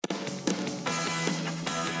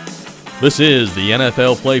This is the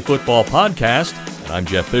NFL Play Football Podcast, and I'm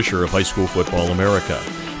Jeff Fisher of High School Football America.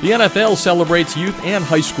 The NFL celebrates youth and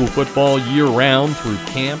high school football year-round through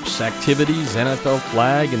camps, activities, NFL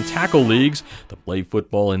flag, and tackle leagues. The Play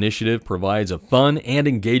Football Initiative provides a fun and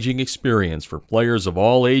engaging experience for players of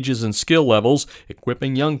all ages and skill levels,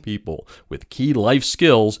 equipping young people with key life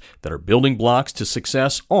skills that are building blocks to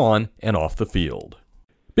success on and off the field.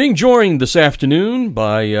 Being joined this afternoon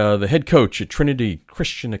by the head coach at Trinity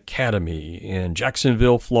Christian Academy in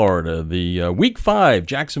Jacksonville, Florida, the Week 5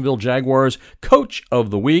 Jacksonville Jaguars Coach of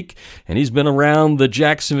the Week, and he's been around the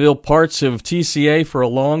Jacksonville parts of TCA for a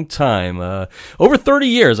long time, over 30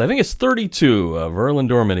 years. I think it's 32. Verlon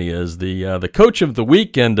Dorminey is the Coach of the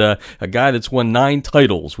Week, and a guy that's won 9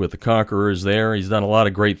 titles with the Conquerors there. He's done a lot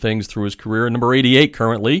of great things through his career. Number 88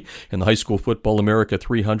 currently in the High School Football America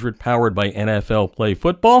 300, powered by NFL Play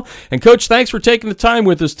Football. And Coach, thanks for taking the time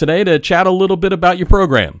with us today to chat a little bit about your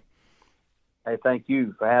program. Hey, thank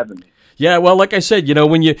you for having me. Yeah, well, like I said, you know,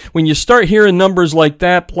 when you start hearing numbers like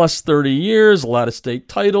that, plus 30 years, a lot of state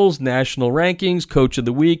titles, national rankings, Coach of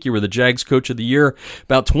the Week, you were the Jags Coach of the Year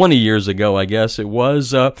about 20 years ago, I guess it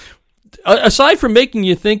was. Aside from making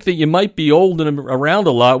you think that you might be old and around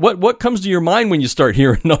a lot, what comes to your mind when you start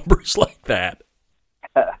hearing numbers like that?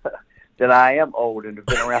 That I am old and have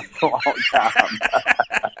been around for a long time.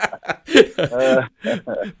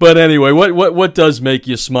 But anyway, what does make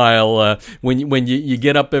you smile when you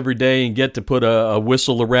get up every day and get to put a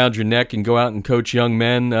whistle around your neck and go out and coach young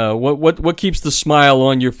men? What keeps the smile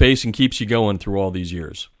on your face and keeps you going through all these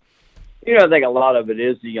years? You know, I think a lot of it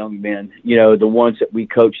is the young men. You know, the ones that we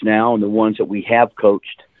coach now and the ones that we have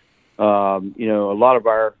coached. You know, a lot of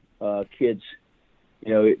our kids.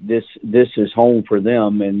 You know, this is home for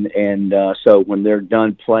them, and so when they're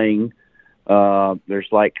done playing, there's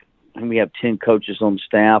we have 10 coaches on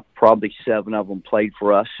staff. Probably 7 of them played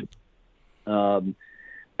for us, and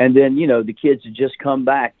then you know the kids that just come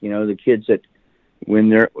back. You know, the kids that when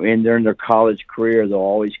they're in their college career, they'll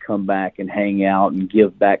always come back and hang out and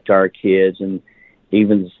give back to our kids, and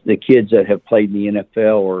even the kids that have played in the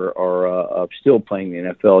NFL or still playing in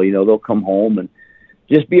the NFL. You know, they'll come home and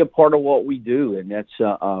just be a part of what we do, and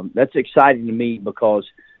that's exciting to me because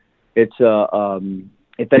it's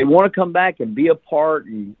if they want to come back and be a part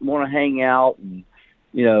and want to hang out and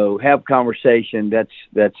you know have conversation,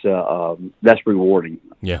 that's rewarding.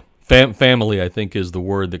 Yeah. Family, I think, is the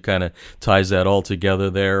word that kind of ties that all together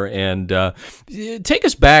there. And take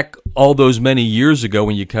us back all those many years ago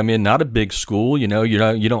when you come in, not a big school, you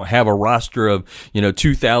don't have a roster of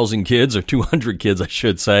 2,000 kids or 200 kids, I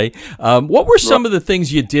should say. What were some of the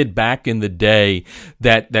things you did back in the day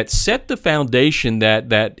that set the foundation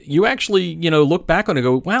that you actually look back on and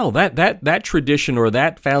go, wow, that tradition or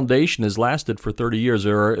that foundation has lasted for 30 years?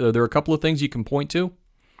 Are there a couple of things you can point to?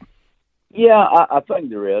 Yeah, I think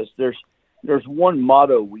there is. There's one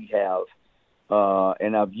motto we have,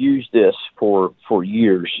 and I've used this for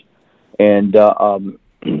years. And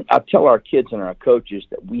I tell our kids and our coaches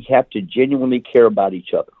that we have to genuinely care about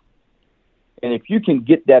each other. And if you can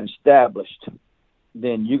get that established,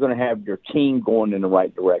 then you're going to have your team going in the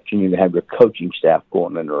right direction. You're going to have your coaching staff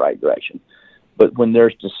going in the right direction. But when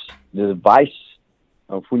there's the device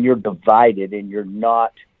of when you're divided and you're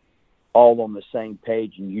not all on the same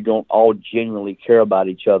page and you don't all genuinely care about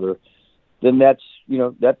each other, then that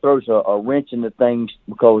throws a wrench into things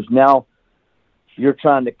because now you're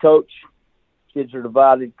trying to coach, kids are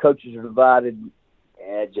divided, coaches are divided,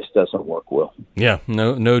 and it just doesn't work well. Yeah,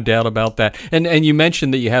 no doubt about that. And you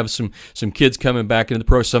mentioned that you have some kids coming back into the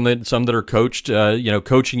pro, some that are coached,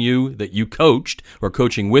 coaching you that you coached or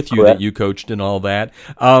coaching with you Correct. That you coached and all that.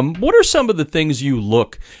 What are some of the things you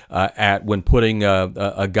look at when putting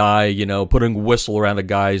a guy, putting a whistle around a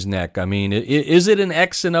guy's neck? I mean, is it an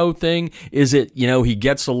X and O thing? Is it, he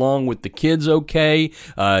gets along with the kids okay?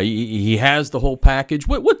 He has the whole package.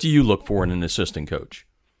 What do you look for in an assistant coach?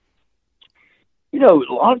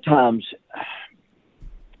 A lot of times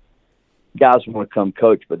guys want to come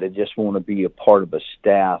coach, but they just want to be a part of a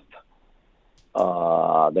staff. They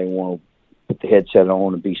want to put the headset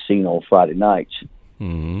on and be seen on Friday nights.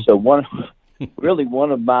 Mm-hmm. So one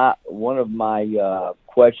of my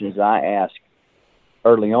questions I ask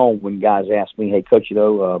early on when guys ask me, "Hey, coach,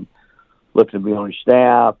 looking to be on your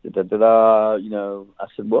staff?" I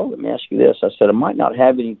said, "Well, let me ask you this." I said, "I might not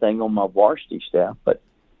have anything on my varsity staff, but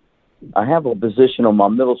I have a position on my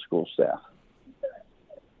middle school staff."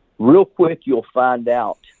 Real quick, you'll find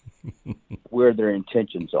out where their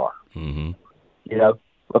intentions are. Mm-hmm.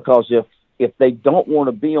 Because if they don't want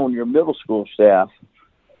to be on your middle school staff,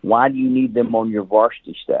 why do you need them on your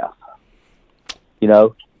varsity staff?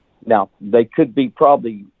 Now they could be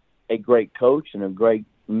probably a great coach and a great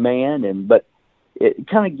man, but it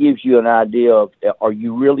kind of gives you an idea of, are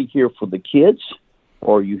you really here for the kids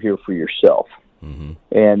or are you here for yourself? Mm-hmm.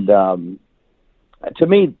 And to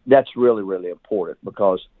me, that's really, really important,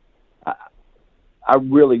 because I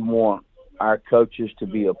really want our coaches to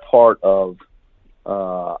be a part of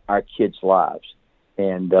our kids' lives,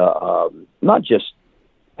 and not just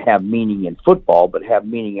have meaning in football, but have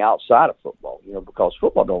meaning outside of football, because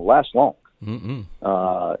football don't last long.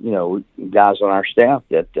 Guys on our staff,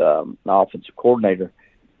 that the offensive coordinator,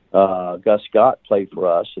 Gus Scott, played for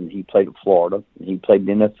us, and he played at Florida. And he played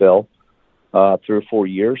in the NFL 3 or 4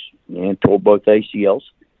 years and tore both ACLs.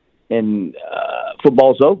 And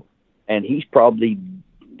football's over. And he's probably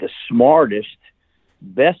the smartest,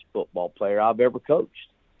 best football player I've ever coached.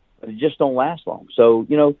 But it just don't last long. So,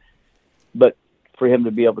 but for him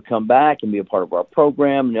to be able to come back and be a part of our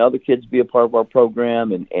program, and the other kids be a part of our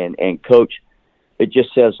program and coach, it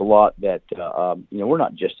just says a lot that, we're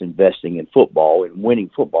not just investing in football and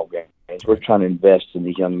winning football games. We're trying to invest in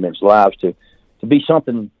these young men's lives to be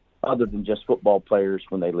something other than just football players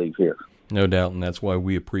when they leave here. No doubt, and that's why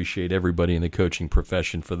we appreciate everybody in the coaching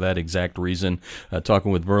profession for that exact reason.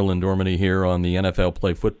 Talking with Verlon Dorminey here on the NFL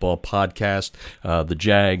Play Football podcast. The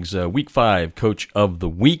Jags, Week 5 Coach of the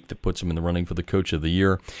Week, that puts him in the running for the Coach of the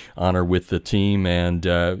Year honor with the team. And,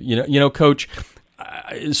 Coach,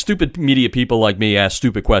 stupid media people like me ask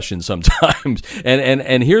stupid questions sometimes,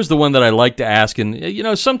 and here's the one that I like to ask.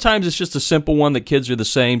 And sometimes it's just a simple one that kids are the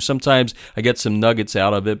same. Sometimes I get some nuggets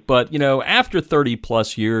out of it. But after 30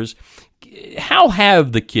 plus years, how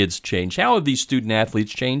have the kids changed? How have these student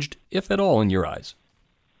athletes changed, if at all, in your eyes?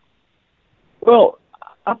 Well,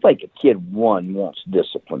 I think a kid wants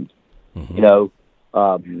discipline.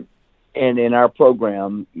 Mm-hmm. And in our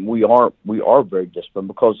program, we are very disciplined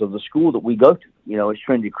because of the school that we go to. It's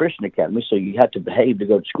Trinity Christian Academy, so you have to behave to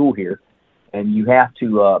go to school here, and you have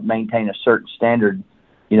to maintain a certain standard,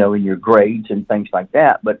 in your grades and things like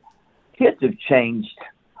that. But kids have changed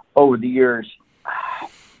over the years.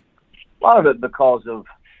 A lot of it because of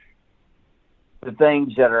the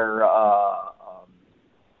things that are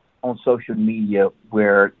on social media,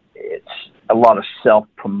 where it's a lot of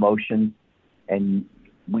self-promotion, and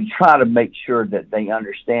we try to make sure that they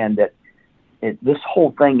understand that this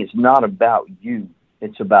whole thing is not about you.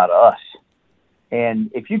 It's about us.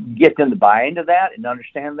 And if you can get them to buy into that and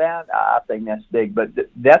understand that, I think that's big. But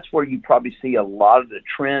that's where you probably see a lot of the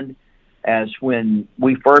trend. As when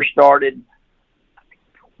we first started,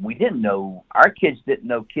 we didn't know, our kids didn't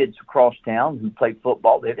know kids across town who played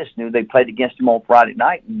football. They just knew they played against them on Friday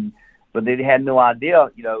night, but they had no idea,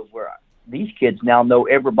 where these kids now know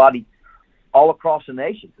everybody all across the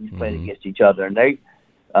nation who's playing against each other. And they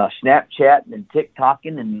Snapchatting and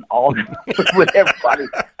TikToking and all with everybody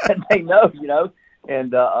that they know,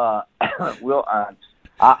 And I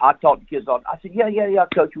talk to kids all. I said, yeah,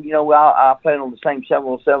 Coach. I played on the same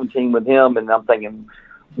 7-on-7 team with him, and I'm thinking,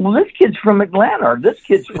 well, this kid's from Atlanta, or this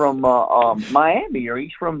kid's from Miami, or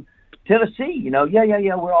he's from Tennessee. Yeah.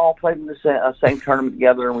 We're all played in the same tournament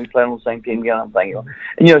together, and we played on the same team together. I'm thinking,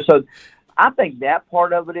 so I think that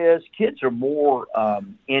part of it is kids are more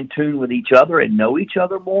in tune with each other and know each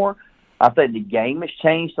other more. I think the game has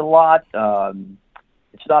changed a lot.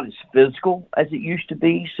 It's not as physical as it used to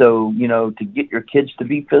be. So, to get your kids to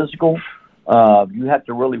be physical, you have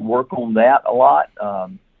to really work on that a lot.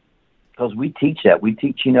 Because we teach that. We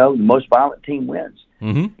teach, the most violent team wins.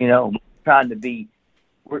 Mm-hmm.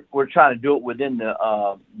 We're trying to do it within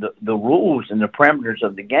the rules and the parameters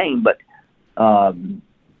of the game, but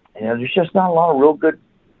there's just not a lot of real good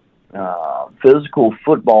physical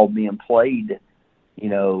football being played,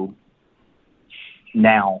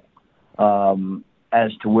 now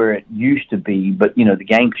as to where it used to be. But the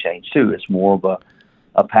game changed too. It's more of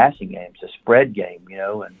a passing game. It's a spread game,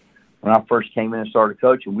 and when I first came in and started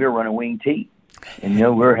coaching, we were running wing T, and we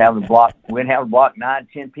were having to block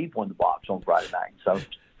 9-10 people in the box on Friday night. So,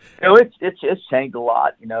 it's changed a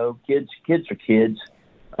lot. Kids are kids.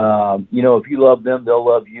 If you love them, they'll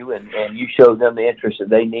love you, and you show them the interest that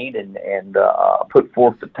they need, and put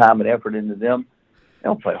forth the time and effort into them.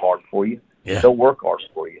 They'll play hard for you. Yeah. They'll work hard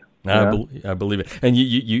for you. I believe it. And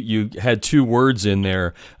you had 2 words in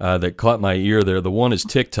there that caught my ear there. The one is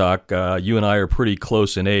TikTok. You and I are pretty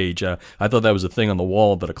close in age. I thought that was a thing on the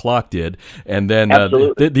wall that a clock did. And then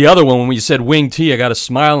the other one, when you said wing T, I got a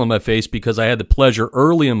smile on my face because I had the pleasure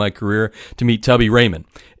early in my career to meet Tubby Raymond.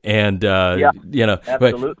 And, but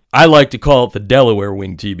absolutely. I like to call it the Delaware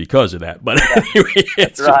wing tee because of that. But anyway,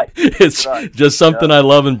 it's just something I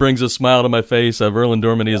love and brings a smile to my face. Verlon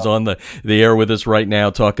Dorminey is on the air with us right now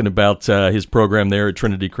talking about his program there at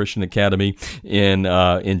Trinity Christian Academy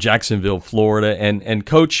in Jacksonville, Florida. And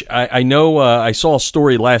Coach, I know I saw a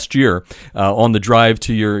story last year on the drive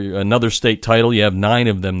to your another state title. You have 9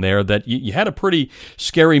 of them there. That you had a pretty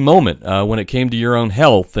scary moment when it came to your own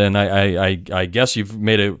health. And I guess you've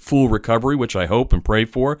made a full recovery, which I hope and pray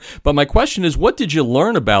for. But my question is, what did you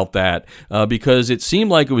learn about that? Because it seemed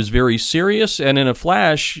like it was very serious, and in a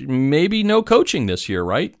flash, maybe no coaching this year,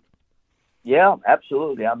 right? Yeah,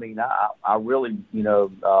 absolutely. I mean, I really,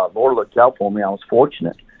 Lord looked out for me. I was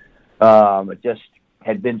fortunate. I just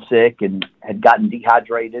had been sick and had gotten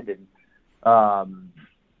dehydrated, and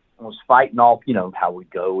was fighting off, how we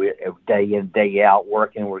go day in, day out,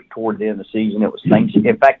 working. We're toward the end of the season. It was Thanksgiving.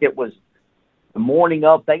 In fact, it was the morning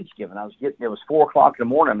of Thanksgiving. It was 4:00 in the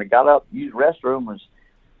morning. I got up, used the restroom, was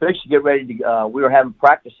fixed to get ready to. We were having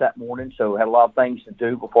practice that morning, so had a lot of things to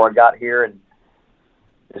do before I got here, and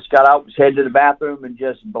just got out, was headed to the bathroom, and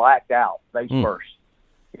just blacked out face first.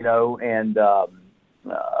 And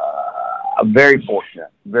I'm very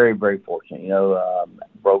fortunate, very, very fortunate.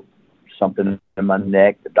 Broke something in my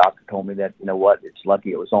neck. The doctor told me that, it's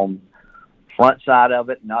lucky it was on the front side of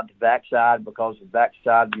it, not the back side, because the back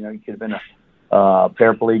side, you could have been a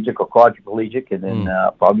paraplegic or quadriplegic, and then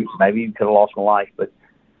probably maybe you could have lost my life. But,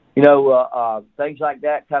 things like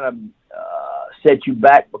that kind of set you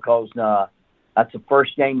back, because that's the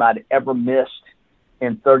first game I'd ever missed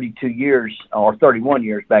in 32 years, or 31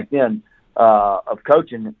 years back then, of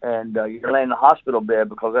coaching. And you're laying in the hospital bed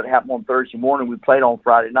because that happened on Thursday morning. We played on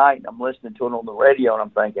Friday night, and I'm listening to it on the radio, and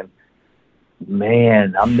I'm thinking,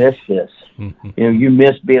 man, I miss this. You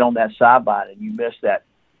miss being on that sideline, and you miss that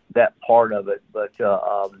part of it. But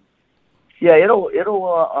it'll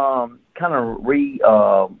kind of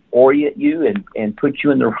reorient you and put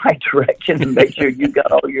you in the right direction and make sure you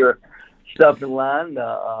got all your stuff in line,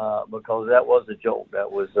 because that was a jolt.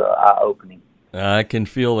 That was eye-opening. I can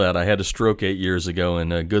feel that. I had a stroke 8 years ago,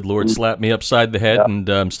 and good Lord slapped me upside the head, and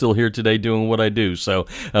I'm still here today doing what I do. So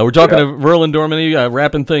we're talking to Verlon Dorminey,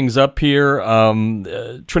 wrapping things up here.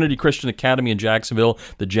 Trinity Christian Academy in Jacksonville,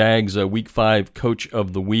 the Jags Week 5 Coach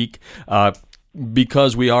of the Week.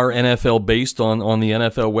 Because we are NFL based on the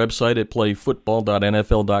NFL website at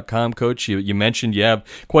playfootball.nfl.com, Coach, you mentioned you have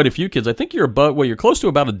quite a few kids. I think you're close to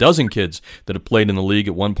about a dozen kids that have played in the league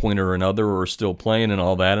at one point or another, or are still playing and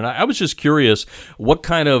all that. And I was just curious, what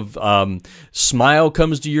kind of smile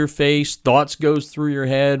comes to your face, thoughts goes through your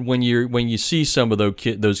head when you see some of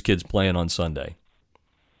those kids playing on Sunday?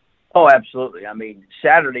 Oh, absolutely. I mean,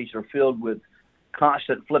 Saturdays are filled with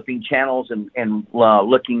constant flipping channels and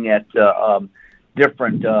looking at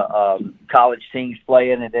different college teams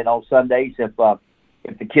playing, and then on Sundays, if the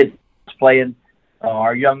kid's playing,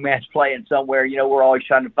 our young man's playing somewhere, we're always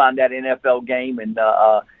trying to find that NFL game and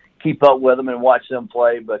keep up with them and watch them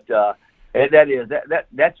play. But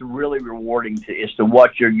that's really rewarding to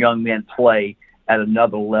watch your young men play at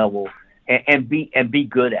another level and be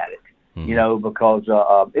good at it. Because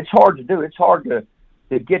it's hard to do. It's hard to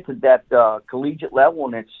get to that collegiate level,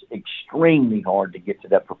 and it's extremely hard to get to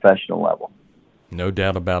that professional level. No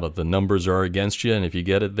doubt about it. The numbers are against you, and if you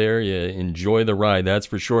get it there, you enjoy the ride, that's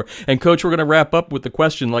for sure. And, Coach, we're going to wrap up with the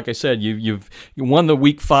question. Like I said, you won the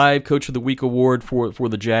Week 5 Coach of the Week award for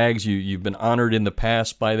the Jags. You've been honored in the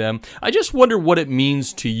past by them. I just wonder what it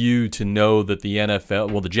means to you to know that the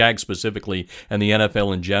NFL, well, the Jags specifically, and the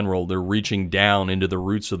NFL in general, they're reaching down into the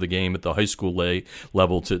roots of the game at the high school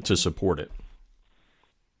level to support it.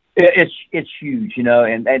 It's huge,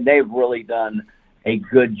 and they've really done a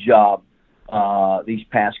good job these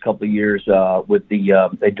past couple of years with they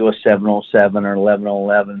do a 7-on-7 or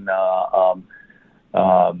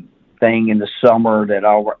 11-on-11 thing in the summer that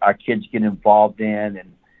our kids get involved in,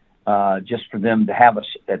 and just for them to have us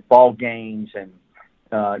at ball games and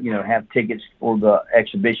have tickets for the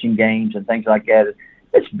exhibition games and things like that.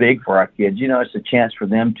 It's big for our kids. It's a chance for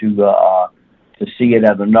them to see it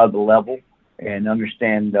at another level and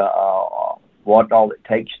understand what all it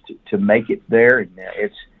takes to make it there. And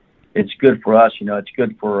it's good for us. It's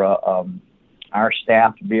good for our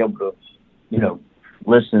staff to be able to,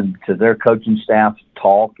 listen to their coaching staff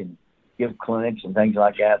talk and give clinics and things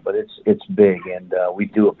like that. But it's big, and we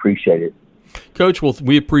do appreciate it. Coach, well,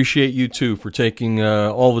 we appreciate you, too, for taking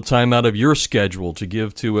all the time out of your schedule to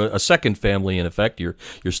give to a second family, in effect, your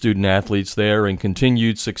student-athletes there, and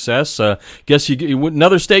continued success. Guess you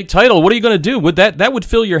another state title. What are you going to do? That would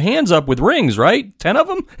fill your hands up with rings, right? 10 of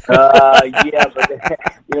them? Yeah, but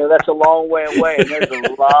that's a long way away, and there's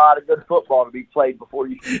a lot of good football to be played before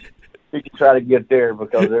you can try to get there,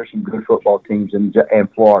 because there's some good football teams in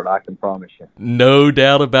Florida, I can promise you. No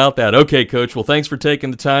doubt about that. Okay, Coach. Well, thanks for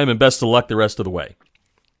taking the time, and best of luck the rest of the way.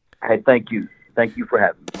 Hey, thank you. Thank you for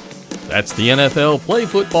having me. That's the NFL Play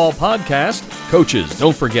Football Podcast. Coaches,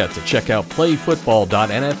 don't forget to check out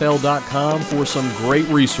playfootball.nfl.com for some great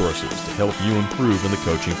resources to help you improve in the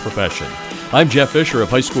coaching profession. I'm Jeff Fisher of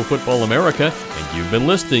High School Football America, and you've been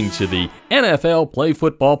listening to the NFL Play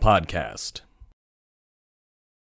Football Podcast.